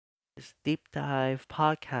this deep dive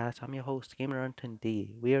podcast. I'm your host, Gamer Anton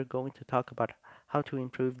D. We are going to talk about how to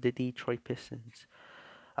improve the Detroit Pistons.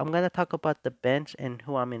 I'm going to talk about the bench and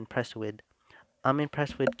who I'm impressed with. I'm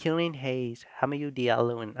impressed with Killian Hayes, Hamidou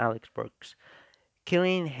Diallo, and Alex Burks.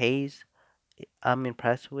 Killian Hayes, I'm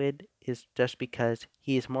impressed with is just because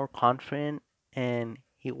he is more confident and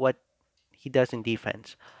what he does in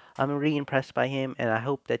defense. I'm really impressed by him, and I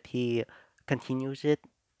hope that he continues it.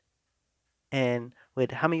 And with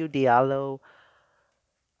Hamidou Diallo,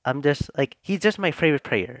 I'm just like he's just my favorite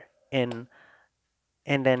player, and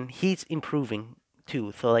then he's improving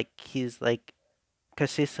too. So like he's like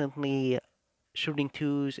consistently shooting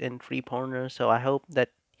twos and three pointers. So I hope that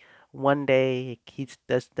one day he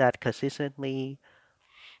does that consistently.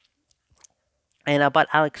 And about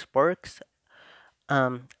Alex Burks,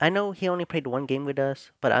 I know he only played one game with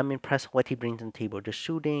us, but I'm impressed what he brings to the table. The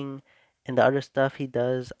shooting and the other stuff he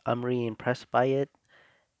does, I'm really impressed by it.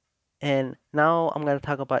 And now I'm going to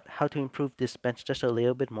talk about how to improve this bench just a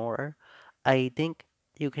little bit more. I think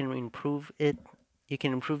you can improve it. You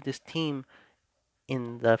can improve this team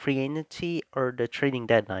in the free agency or the trading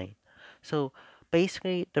deadline. So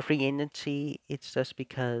basically, the free agency, it's just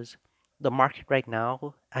because the market right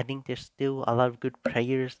now, I think there's still a lot of good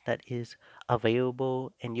players that is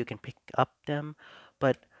available and you can pick up them.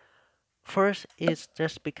 But first, it's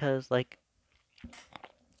just because like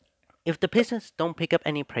if the Pistons don't pick up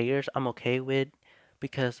any players, I'm okay with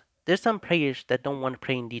because there's some players that don't want to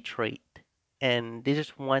play in Detroit and they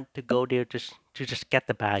just want to go there just to just get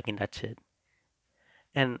the bag and that's it.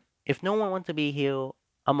 And if no one wants to be here,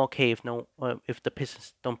 I'm okay if no if the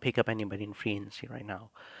Pistons don't pick up anybody in free agency right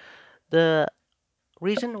now. The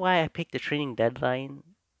reason why I picked the trading deadline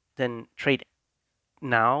than trade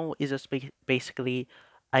now is just basically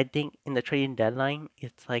I think in the trading deadline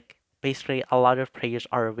it's like basically a lot of players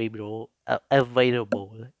are available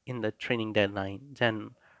in the trading deadline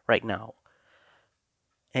than right now.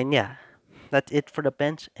 And yeah, that's it for the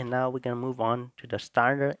bench. And now we're gonna move on to the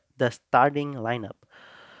starting lineup.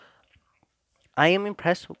 I am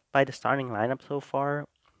impressed by the starting lineup so far.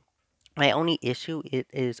 My only issue it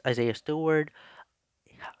is Isaiah Stewart.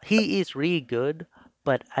 He is really good,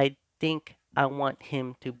 but I think I want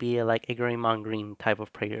him to be like a Draymond Green type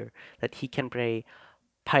of player that he can play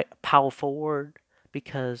power forward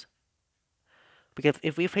because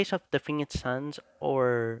if we face up the Phoenix Suns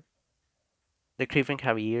or the Cleveland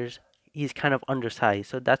Cavaliers, he's kind of undersized.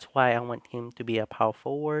 So that's why I want him to be a power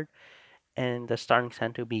forward and the starting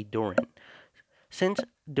center be Duran. Since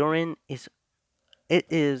Duran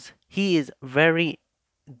he is very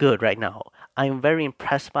good right now. I'm very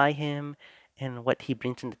impressed by him and what he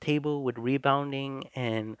brings to the table with rebounding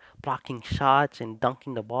and blocking shots and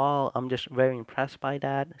dunking the ball. I'm just very impressed by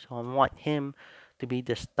that. So I want him to be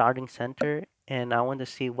the starting center, and I want to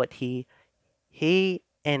see what he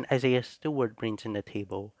and Isaiah Stewart brings in the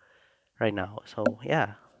table right now. So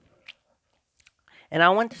yeah, and I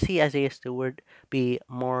want to see Isaiah Stewart be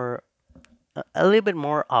more a little bit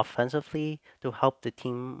more offensively to help the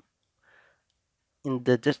team in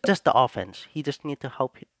the just the offense. He just need to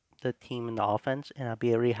help the team in the offense, and I'll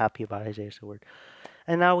be really happy about Isaiah Stewart.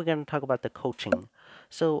 And now we're gonna talk about the coaching.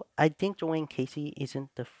 So I think Dwayne Casey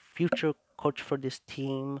isn't the future coach for this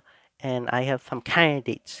team, and I have some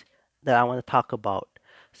candidates that I want to talk about.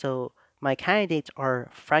 So my candidates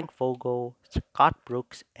are Frank Vogel, Scott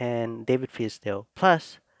Brooks, and David Fisdale,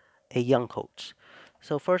 plus a young coach.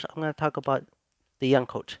 So first, I'm gonna talk about the young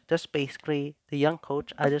coach. Just basically the young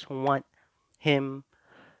coach. I just want him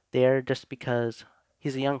there just because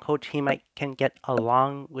he's a young coach. He might can get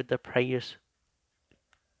along with the players.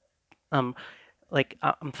 Um,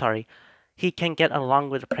 I'm sorry, he can get along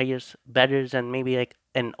with the players better than maybe like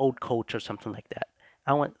an old coach or something like that.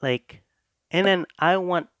 I want like, and then I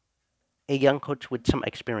want a young coach with some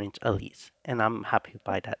experience at least, and I'm happy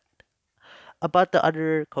by that. About the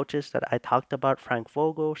other coaches that I talked about, Frank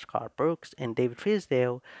Vogel, Scott Brooks, and David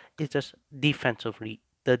Fisdale, is just the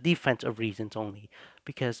defensive reasons only.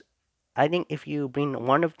 Because I think if you bring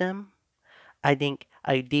one of them, I think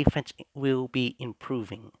our defense will be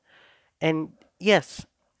improving. And yes,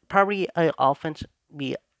 probably our offense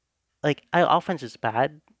be like our offense is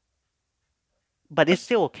bad, but it's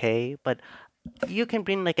still okay. But you can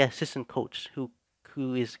bring like an assistant coach who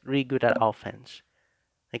is really good at offense,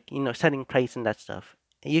 like setting plays and that stuff.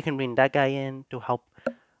 You can bring that guy in to help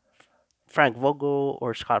Frank Vogel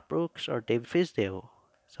or Scott Brooks or David Fisdale.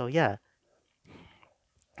 So yeah,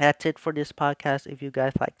 that's it for this podcast. If you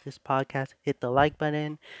guys like this podcast, hit the like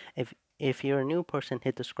button. If you're a new person,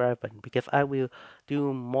 hit the subscribe button because I will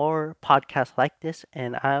do more podcasts like this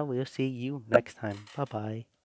and I will see you next time. Bye bye.